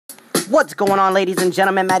What's going on, ladies and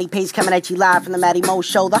gentlemen? Matty Pace coming at you live from the Matty Mo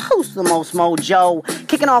Show, the host of the Most Mojo.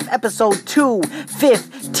 Kicking off episode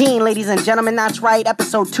 215, ladies and gentlemen. That's right,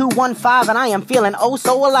 episode 215, and I am feeling oh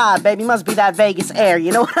so alive, baby. Must be that Vegas air,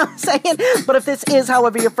 you know what I'm saying? But if this is,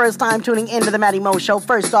 however, your first time tuning into the Matty Mo Show,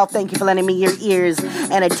 first off, thank you for lending me your ears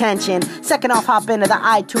and attention. Second off, hop into the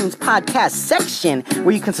iTunes podcast section,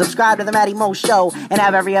 where you can subscribe to the Matty Mo Show and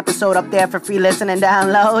have every episode up there for free listen and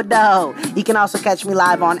download, though. You can also catch me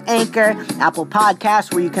live on Anchor, Apple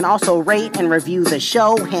Podcasts, where you can also rate and review the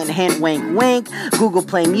show. Hint, hint, wink, wink. Google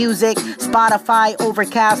Play Music, Spotify,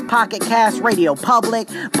 Overcast, Pocket Cast, Radio Public,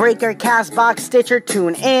 Breaker, Castbox, Stitcher,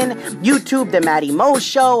 TuneIn, YouTube, The Matty Mo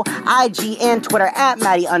Show, IG and Twitter at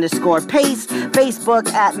Matty_Pace,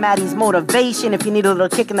 Facebook at Matty's Motivation, if you need a little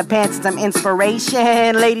kick in the pants and some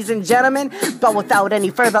inspiration, ladies and gentlemen. But without any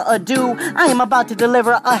further ado, I am about to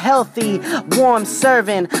deliver a healthy, warm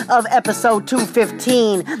serving of episode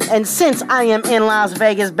 215. And since I am in Las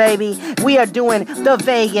Vegas, baby, we are doing the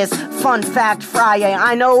Vegas Fun Fact Friyay.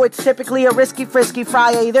 I know it's typically a risky, frisky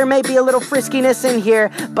Friyay. There may be a little friskiness in here,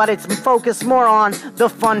 but it's focused more on the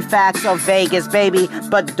fun facts of Vegas, baby.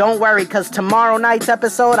 But don't worry, because tomorrow night's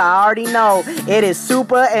episode, I already know, it is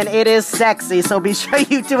super and it is sexy. So be sure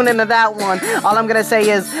you tune into that one. All I'm going to say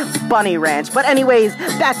is Bunny Ranch. But anyways,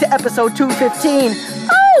 back to episode 215.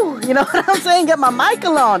 Oh, you know what I'm saying? Get my mic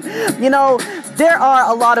on. You know, there are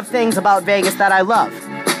a lot of things about Vegas that I love.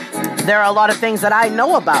 There are a lot of things that I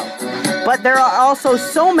know about. But there are also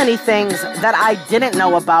so many things that I didn't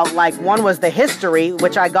know about. Like, one was the history,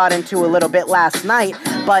 which I got into a little bit last night.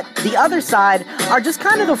 But the other side are just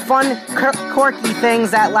kind of the fun, quirky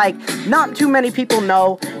things that, like, not too many people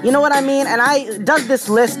know. You know what I mean? And I dug this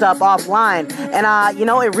list up offline. And, you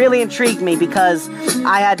know, it really intrigued me because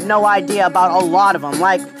I had no idea about a lot of them.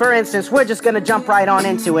 Like, for instance, we're just going to jump right on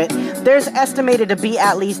into it. There's estimated to be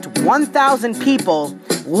at least 1,000 people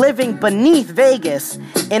living beneath Vegas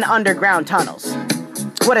in underground tunnels.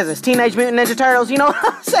 What is this, Teenage Mutant Ninja Turtles? You know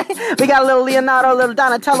what I'm saying? We got a little Leonardo, a little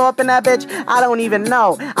Donatello up in that bitch. I don't even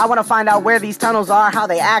know. I want to find out where these tunnels are, how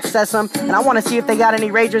they access them, and I want to see if they got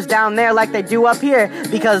any ragers down there like they do up here,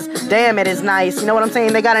 because damn, it is nice. You know what I'm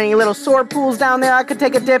saying? They got any little sword pools down there I could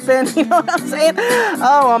take a dip in? You know what I'm saying?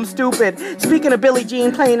 Oh, I'm stupid. Speaking of Billie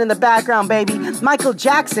Jean playing in the background, baby, Michael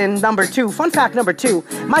Jackson, number 2, fun fact number 2,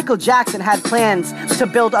 Michael Jackson had plans to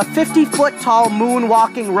build a 50-foot tall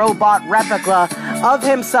moonwalking robot replica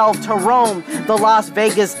of himself to roam the Las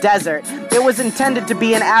Vegas desert. It was intended to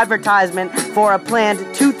be an advertisement for a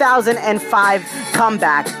planned 2005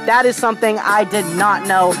 comeback. That is something I did not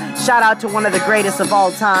know. Shout out to one of the greatest of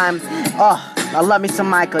all time. Oh, I love me some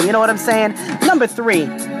Michael. You know what I'm saying? Number 3.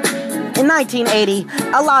 In 1980,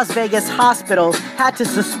 a Las Vegas hospital had to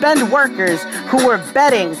suspend workers who were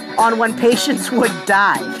betting on when patients would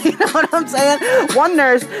die. You know what I'm saying? One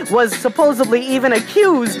nurse was supposedly even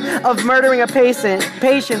accused of murdering a patient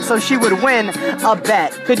so she would win a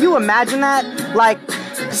bet. Could you imagine that? Like,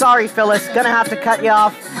 sorry, Phyllis, gonna have to cut you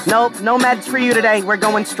off. Nope, no meds for you today. We're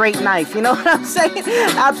going straight knife. You know what I'm saying?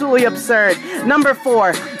 Absolutely absurd. Number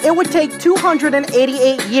 4, it would take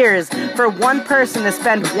 288 years for one person to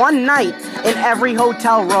spend one night in every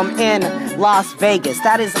hotel room in Las Vegas.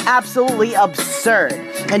 That is absolutely absurd.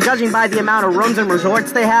 And judging by the amount of rooms and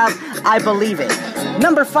resorts they have, I believe it.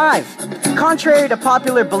 Number 5, contrary to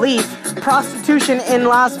popular belief, prostitution in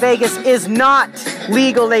Las Vegas is not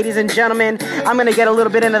legal, ladies and gentlemen. I'm going to get a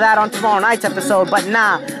little bit into that on tomorrow night's episode, but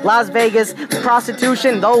nah, Las Vegas,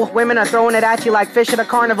 prostitution, though women are throwing it at you like fish at a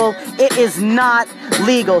carnival, it is not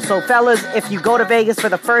legal. So fellas, if you go to Vegas for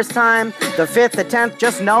the first time, the 5th, the 10th,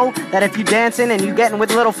 just know that if you dancing and you getting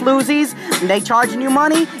with little floozies and they charging you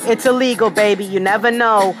money, it's illegal, baby. You never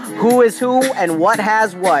know who is who and what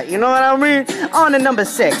has what. You know what I mean? On to number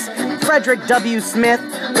 6. Frederick W. Smith,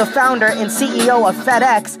 the founder and CEO of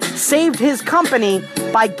FedEx, saved his company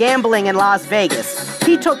by gambling in Las Vegas.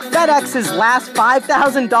 He took FedEx's last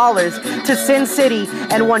 $5,000 to Sin City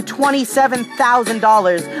and won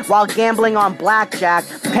 $27,000 while gambling on blackjack,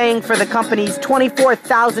 paying for the company's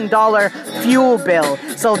 $24,000 fuel bill.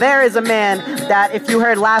 So there is a man that, if you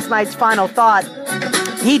heard last night's Final Thought,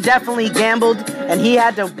 he definitely gambled, and he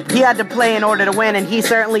had to play in order to win, and he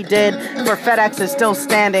certainly did. For FedEx is still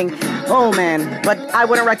standing. Oh man, but I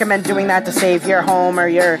wouldn't recommend doing that to save your home or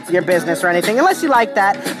your business or anything, unless you like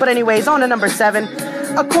that. But anyways, on to number 7.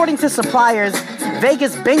 According to suppliers,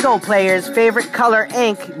 Vegas bingo players' favorite color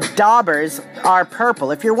ink daubers are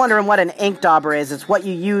purple. If you're wondering what an ink dauber is, it's what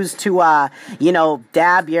you use to,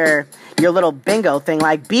 dab your little bingo thing,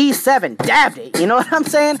 like B7, dabbed it, you know what I'm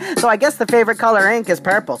saying? So I guess the favorite color ink is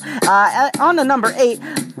purple. On to number 8,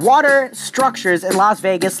 water structures in Las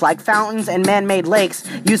Vegas, like fountains and man-made lakes,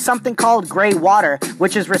 use something called gray water,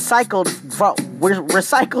 which is recycled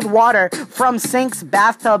water from sinks,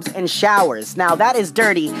 bathtubs, and showers. Now, that is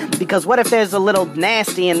dirty, because what if there's a little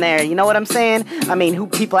nasty in there, you know what I'm saying? I mean,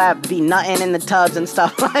 people be nutting in the tubs and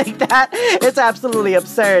stuff like that? It's absolutely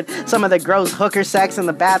absurd. Some of the gross hooker sex in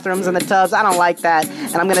the bathrooms and the tubs, I don't like that,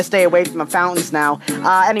 and I'm gonna stay away from the fountains now.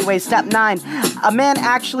 Anyway, step 9, a man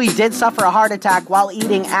actually did suffer a heart attack while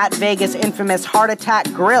eating at Vegas' infamous Heart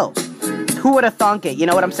Attack Grill. Who would have thunk it? You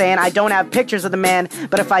know what I'm saying? I don't have pictures of the man,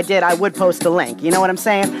 but if I did, I would post a link. You know what I'm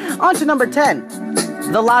saying? On to number 10.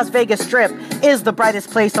 The Las Vegas Strip is the brightest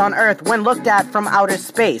place on Earth when looked at from outer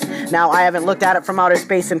space. Now, I haven't looked at it from outer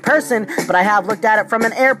space in person, but I have looked at it from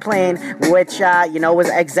an airplane, which, was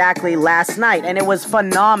exactly last night, and it was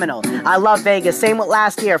phenomenal. I love Vegas. Same with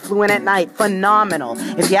last year. Flew in at night. Phenomenal.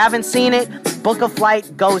 If you haven't seen it, book a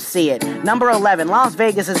flight, go see it. Number 11, Las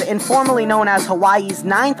Vegas is informally known as Hawaii's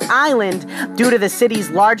 9th island due to the city's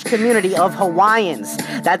large community of Hawaiians.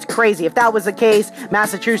 That's crazy. If that was the case,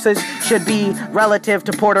 Massachusetts should be relative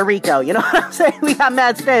to Puerto Rico. You know what I'm saying? We got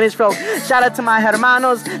mad Spanish folk. Shout out to my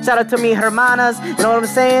hermanos. Shout out to mi hermanas. You know what I'm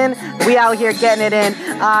saying? We out here getting it in.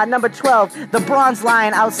 Number 12, the bronze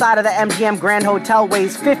lion outside of the MGM Grand Hotel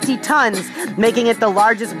weighs 50 tons, making it the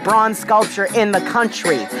largest bronze sculpture in the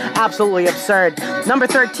country. Absolutely absurd. Number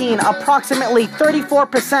 13, approximately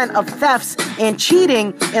 34% of thefts and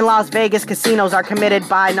cheating in Las Vegas casinos are committed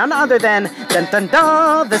by none other than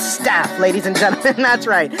the staff, ladies and gentlemen. That's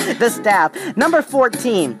right, the staff. Number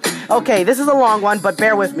 14. Okay, this is a long one, but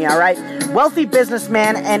bear with me, all right? Wealthy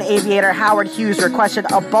businessman and aviator Howard Hughes requested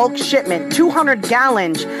a bulk shipment, 200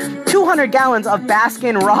 gallons of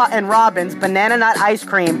Baskin Robbins banana nut ice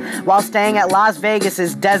cream while staying at Las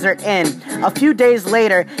Vegas's Desert Inn. A few days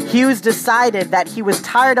later, Hughes decided that he was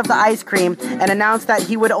tired of the ice cream and announced that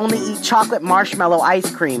he would only eat chocolate marshmallow ice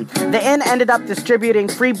cream. The inn ended up distributing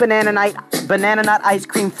free banana nut ice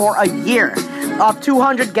cream for a year. Of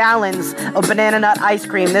 200 gallons of banana nut ice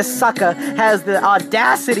cream, this sucker has the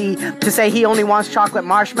audacity to say he only wants chocolate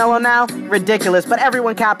marshmallow now? Ridiculous, but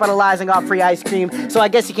everyone capitalizing off free ice cream, so I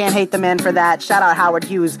guess you can't hate the man for that. Shout out Howard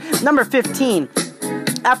Hughes. Number 15.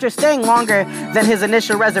 After staying longer than his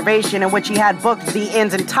initial reservation, in which he had booked the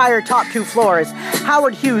inn's entire top 2 floors,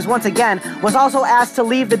 Howard Hughes, once again, was also asked to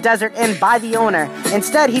leave the Desert Inn by the owner.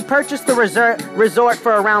 Instead, he purchased the resort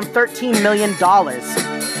for around $13 million.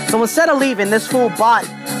 So instead of leaving, this fool bought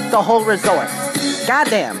the whole resort.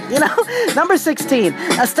 Goddamn, you know? Number 16,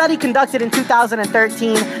 a study conducted in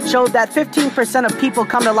 2013 showed that 15% of people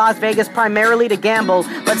come to Las Vegas primarily to gamble,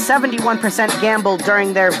 but 71% gambled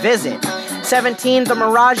during their visit. 17, the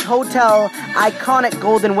Mirage Hotel iconic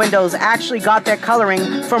golden windows actually got their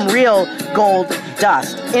coloring from real gold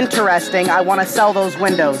dust. Interesting, I want to sell those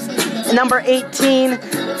windows. Number 18,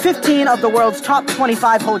 15 of the world's top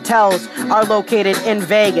 25 hotels are located in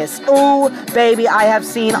Vegas. Ooh, baby, I have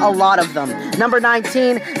seen a lot of them. Number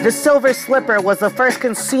 19, the Silver Slipper was the first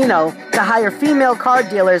casino to hire female car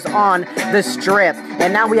dealers on the Strip.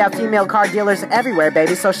 And now we have female car dealers everywhere,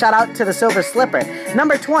 baby, so shout out to the Silver Slipper.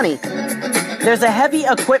 Number 20, there's a heavy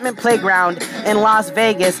equipment playground in Las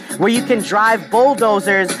Vegas where you can drive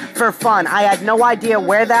bulldozers for fun. I had no idea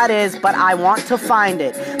where that is, but I want to find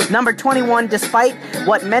it. Number 21, despite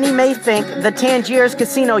what many may think, the Tangiers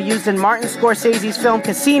Casino used in Martin Scorsese's film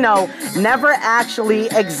Casino never actually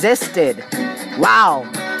existed. Wow.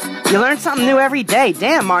 You learn something new every day.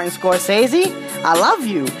 Damn, Martin Scorsese. I love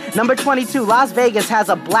you. Number 22, Las Vegas has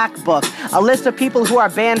a black book, a list of people who are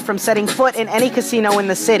banned from setting foot in any casino in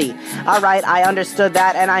the city. Alright, I understood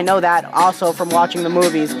that, and I know that also from watching the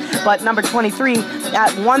movies. But number 23,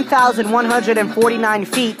 at 1,149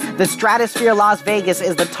 feet, the Stratosphere Las Vegas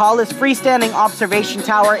is the tallest freestanding observation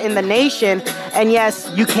tower in the nation, and yes,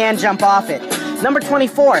 you can jump off it. Number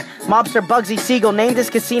 24, mobster Bugsy Siegel named his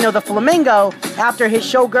casino the Flamingo after his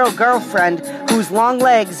showgirl girlfriend, whose long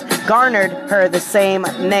legs garnered her the same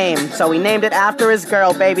name. So he named it after his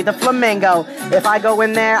girl, baby, the Flamingo. If I go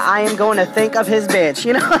in there, I am going to think of his bitch.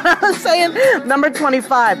 You know what I'm saying? Number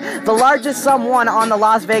 25, the largest sum won on the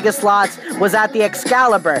Las Vegas slots was at the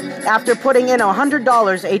Excalibur. After putting in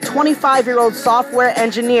 $100, a 25-year-old software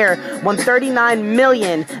engineer won $39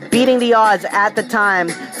 million, beating the odds at the time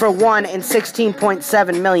for 1 in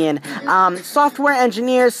 16.7 million. Software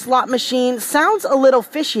engineers, slot machine, sounds a little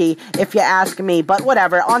fishy if you ask me, but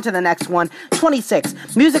whatever. On to the next one.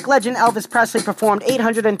 26. Music legend Elvis Presley performed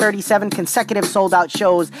 837 consecutive sold-out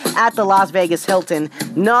shows at the Las Vegas Hilton,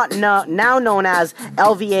 now known as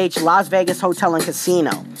LVH Las Vegas Hotel and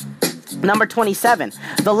Casino. Number 27,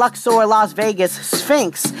 the Luxor Las Vegas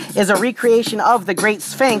Sphinx is a recreation of the Great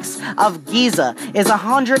Sphinx of Giza. Is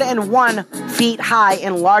 101 feet high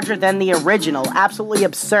and larger than the original. Absolutely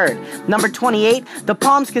absurd. Number 28, the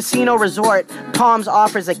Palms Casino Resort Palms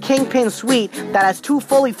offers a Kingpin suite that has 2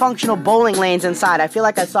 fully functional bowling lanes inside. I feel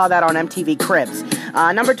like I saw that on MTV Cribs.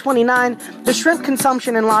 Number 29, the shrimp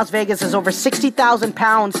consumption in Las Vegas is over 60,000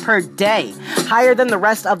 pounds per day, higher than the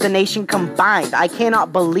rest of the nation combined. I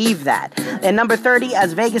cannot believe that. And number 30,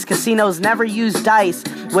 as Vegas casinos never use dice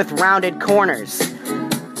with rounded corners.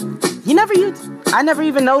 I never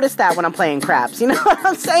even noticed that when I'm playing craps. You know what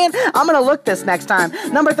I'm saying? I'm gonna look this next time.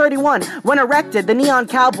 Number 31. When erected, the Neon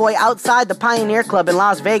Cowboy outside the Pioneer Club in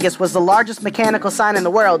Las Vegas was the largest mechanical sign in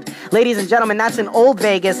the world. Ladies and gentlemen, that's in Old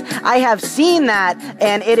Vegas. I have seen that,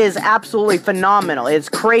 and it is absolutely phenomenal. It's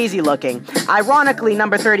crazy looking. Ironically,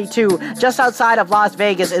 number 32, just outside of Las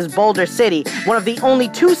Vegas is Boulder City, one of the only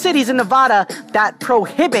 2 cities in Nevada that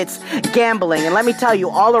prohibits gambling. And let me tell you,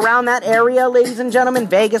 all around that area, ladies and gentlemen,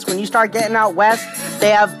 Vegas, when you start getting out west, they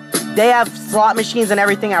have slot machines and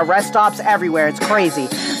everything at rest stops everywhere. It's crazy.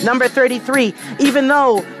 Number 33, even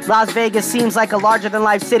though Las Vegas seems like a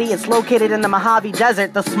larger-than-life city, it's located in the Mojave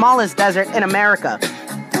Desert, the smallest desert in America.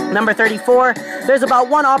 Number 34, there's about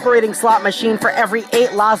 1 operating slot machine for every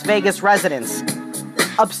 8 Las Vegas residents.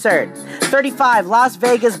 Absurd. 35, Las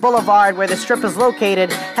Vegas Boulevard, where the strip is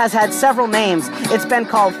located, has had several names. It's been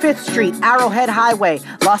called 5th Street, Arrowhead Highway,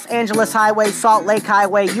 Los Angeles Highway, Salt Lake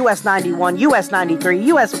Highway, US 91, US 93,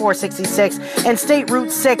 US 466, and State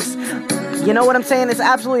Route 6. You know what I'm saying? It's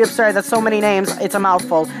absolutely absurd. That's so many names. It's a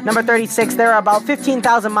mouthful. Number 36, there are about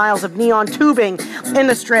 15,000 miles of neon tubing in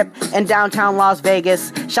the strip in downtown Las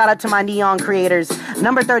Vegas. Shout out to my neon creators.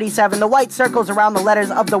 Number 37, the white circles around the letters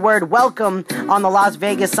of the word welcome on the Las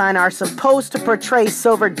Vegas sign are supposed to portray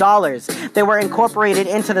silver dollars. They were incorporated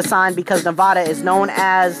into the sign because Nevada is known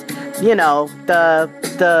as, you know,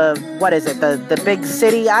 what is it? The big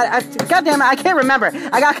city? God damn it, I can't remember.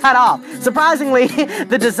 I got cut off. Surprisingly,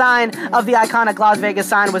 the design of the iconic Las Vegas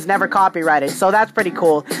sign was never copyrighted, so that's pretty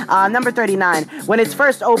cool. Number 39, when it's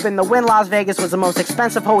first opened, the Wynn Las Vegas was the most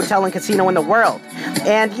expensive hotel and casino in the world.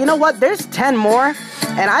 And you know what? There's 10 more,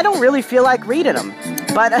 and I don't really feel like reading them.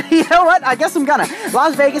 But you know what? I guess I'm gonna.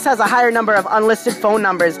 Las Vegas has a higher number of unlisted phone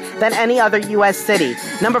numbers than any other U.S. city.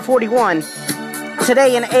 Number 41,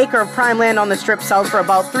 today, an acre of prime land on the strip sells for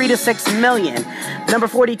about 3 to 6 million. Number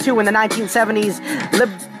 42, in the 1970s,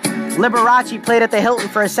 Liberace played at the Hilton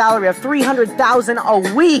for a salary of $300,000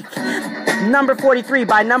 a week. Number 43,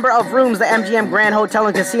 by number of rooms, the MGM Grand Hotel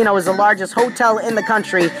and Casino is the largest hotel in the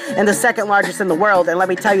country and the second largest in the world. And let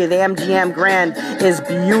me tell you, the MGM Grand is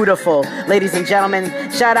beautiful. Ladies and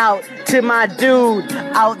gentlemen, shout out to my dude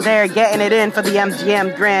out there getting it in for the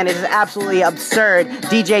MGM Grand. It is absolutely absurd.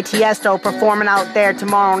 DJ Tiesto performing out there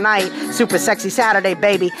tomorrow night. Super Sexy Saturday,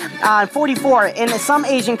 baby. 44, in some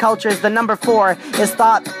Asian cultures, the number 4 is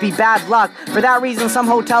thought to be bad luck. For that reason, some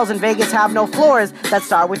hotels in Vegas have no floors that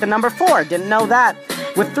start with the number 4. Didn't know that.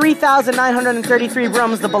 With 3,933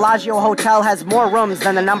 rooms, the Bellagio Hotel has more rooms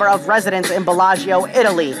than the number of residents in Bellagio,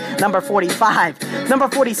 Italy. Number 45. Number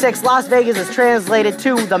 46, Las Vegas is translated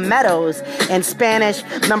to the Meadows in Spanish.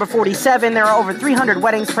 Number 47, there are over 300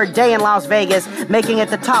 weddings per day in Las Vegas, making it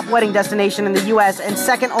the top wedding destination in the U.S. and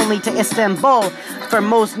second only to Istanbul for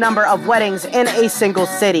most number of weddings in a single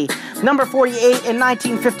city. Number 48, in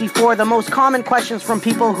 1954, the most common questions from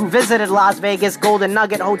people who visited Las Vegas Golden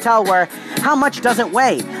Nugget Hotel were, how much does it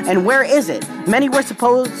weigh and where is it? Many were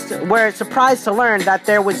surprised to learn that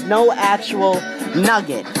there was no actual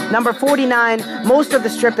nugget. Number 49, most of the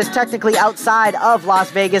strip is technically outside of Las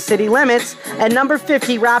Vegas city limits. And number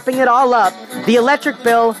 50, wrapping it all up, the electric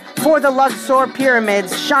bill for the Luxor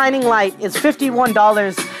Pyramids Shining Light is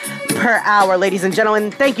 $51 per hour. Ladies and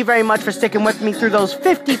gentlemen, thank you very much for sticking with me through those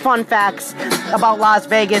 50 fun facts about Las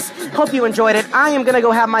Vegas. Hope you enjoyed it. I am gonna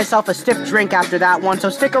go have myself a stiff drink after that one, so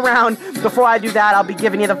stick around. Before I do that, I'll be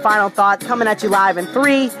giving you the final thought, coming at you live in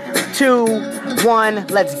 3, 2, 1,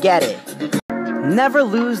 let's get it. Never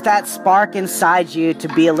lose that spark inside you to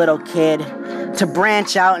be a little kid, to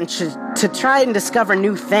branch out and to try and discover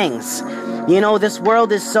new things. You know, this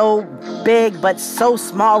world is so big but so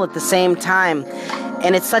small at the same time.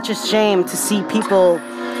 And it's such a shame to see people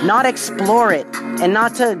not explore it, and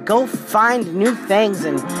not to go find new things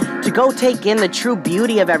and to go take in the true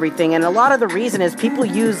beauty of everything. And a lot of the reason is people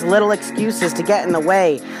use little excuses to get in the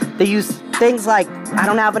way. They use things like, I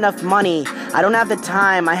don't have enough money, I don't have the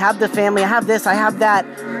time, I have the family, I have this, I have that.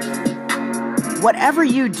 Whatever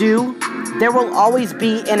you do, there will always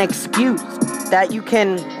be an excuse that you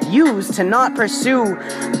can use to not pursue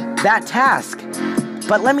that task.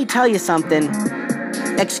 But let me tell you something.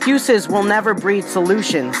 Excuses will never breed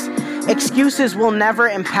solutions. Excuses will never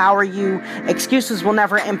empower you. Excuses will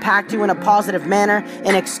never impact you in a positive manner.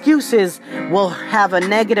 And excuses will have a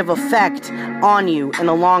negative effect on you in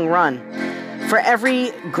the long run. For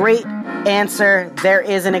every great answer, there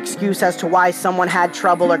is an excuse as to why someone had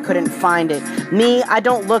trouble or couldn't find it. Me, I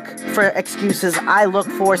don't look for excuses. I look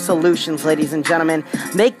for solutions, ladies and gentlemen.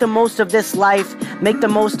 Make the most of this life. Make the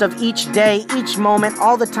most of each day, each moment,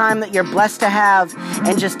 all the time that you're blessed to have,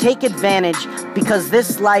 and just take advantage, because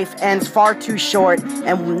this life ends far too short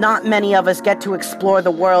and not many of us get to explore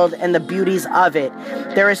the world and the beauties of it.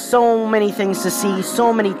 There are so many things to see,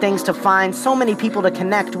 so many things to find, so many people to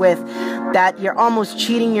connect with, that you're almost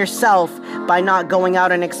cheating yourself by not going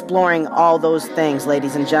out and exploring all those things,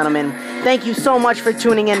 ladies and gentlemen. Thank you so much for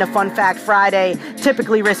tuning in to Fun Fact Friday.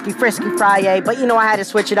 Typically risky, frisky Friyay, but you know I had to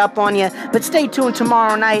switch it up on you. But stay tuned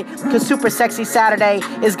tomorrow night, because Super Sexy Saturday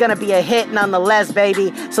is going to be a hit nonetheless,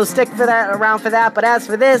 baby. So stick around for that. But as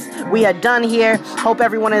for this, we are done here. Hope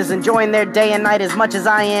everyone is enjoying their day and night as much as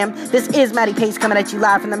I am. This is Matty Pace coming at you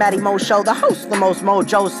live from the Matty Mo Show, the host of the most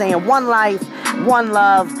mojo, saying one life, one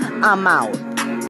love, I'm out.